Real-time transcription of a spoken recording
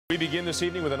We begin this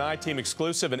evening with an I-Team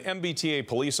exclusive. An MBTA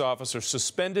police officer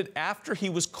suspended after he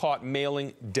was caught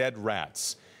mailing dead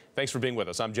rats. Thanks for being with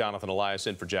us. I'm Jonathan Elias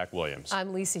in for Jack Williams.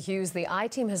 I'm Lisa Hughes. The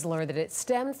I-Team has learned that it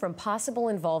stemmed from possible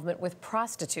involvement with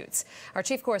prostitutes. Our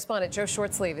chief correspondent, Joe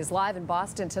Shortsleeve, is live in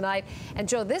Boston tonight. And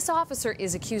Joe, this officer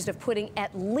is accused of putting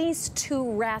at least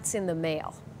 2 rats in the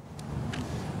mail.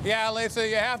 Yeah, Lisa,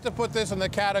 you have to put this in the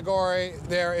category,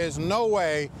 there is no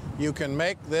way you can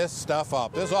make this stuff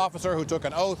up. This officer, who took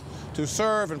an oath to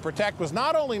serve and protect, was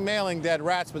not only mailing dead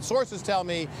rats, but sources tell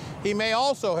me he may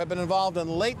also have been involved in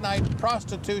late-night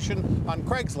prostitution on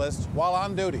Craigslist while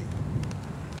on duty.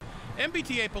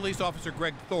 MBTA police officer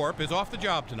Greg Thorpe is off the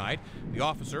job tonight. The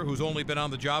officer, who's only been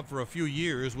on the job for a few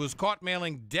years, was caught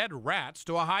mailing dead rats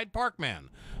to a Hyde Park man.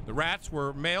 The rats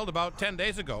were mailed about 10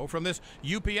 days ago from this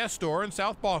UPS store in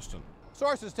South Boston.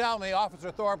 Sources tell me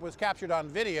Officer Thorpe was captured on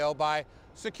video by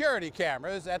security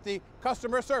cameras at the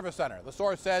customer service center. The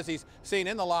source says he's seen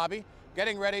in the lobby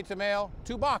getting ready to mail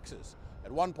 2 boxes.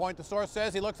 At one point, the source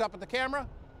says he looks up at the camera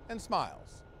and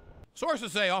smiles.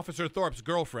 Sources say Officer Thorpe's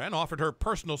girlfriend offered her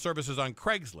personal services on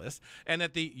Craigslist and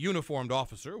that the uniformed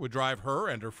officer would drive her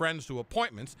and her friends to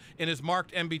appointments in his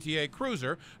marked MBTA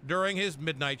cruiser during his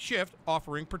midnight shift,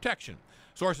 offering protection.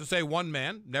 Sources say one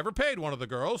man never paid one of the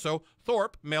girls, so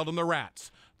Thorpe mailed him the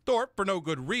rats. Thorpe, for no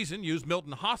good reason, used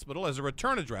Milton Hospital as a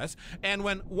return address, and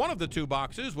when one of the 2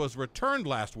 boxes was returned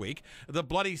last week, the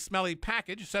bloody, smelly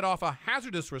package set off a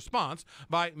hazardous response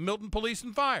by Milton Police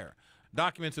and Fire.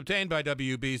 Documents obtained by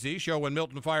WBZ show when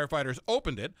Milton firefighters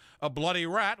opened it, a bloody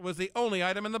rat was the only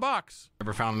item in the box.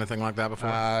 Ever found anything like that before?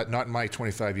 Not in my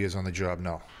 25 years on the job,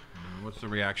 no. What's the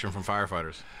reaction from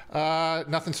firefighters?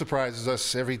 Nothing surprises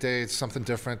us. Every day it's something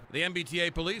different. The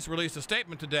MBTA police released a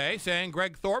statement today saying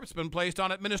Greg Thorpe's been placed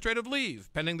on administrative leave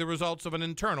pending the results of an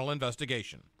internal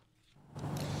investigation.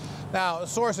 Now,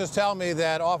 sources tell me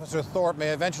that Officer Thorpe may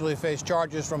eventually face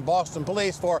charges from Boston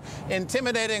police for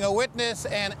intimidating a witness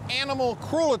and animal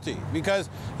cruelty because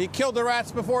he killed the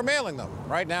rats before mailing them.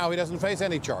 Right now, he doesn't face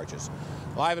any charges.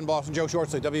 Live in Boston, Joe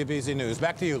Shortsleeve, WBZ News.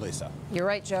 Back to you, Lisa. You're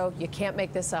right, Joe. You can't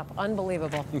make this up.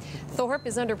 Unbelievable. Thorpe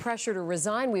is under pressure to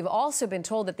resign. We've also been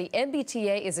told that the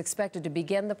MBTA is expected to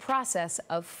begin the process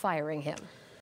of firing him.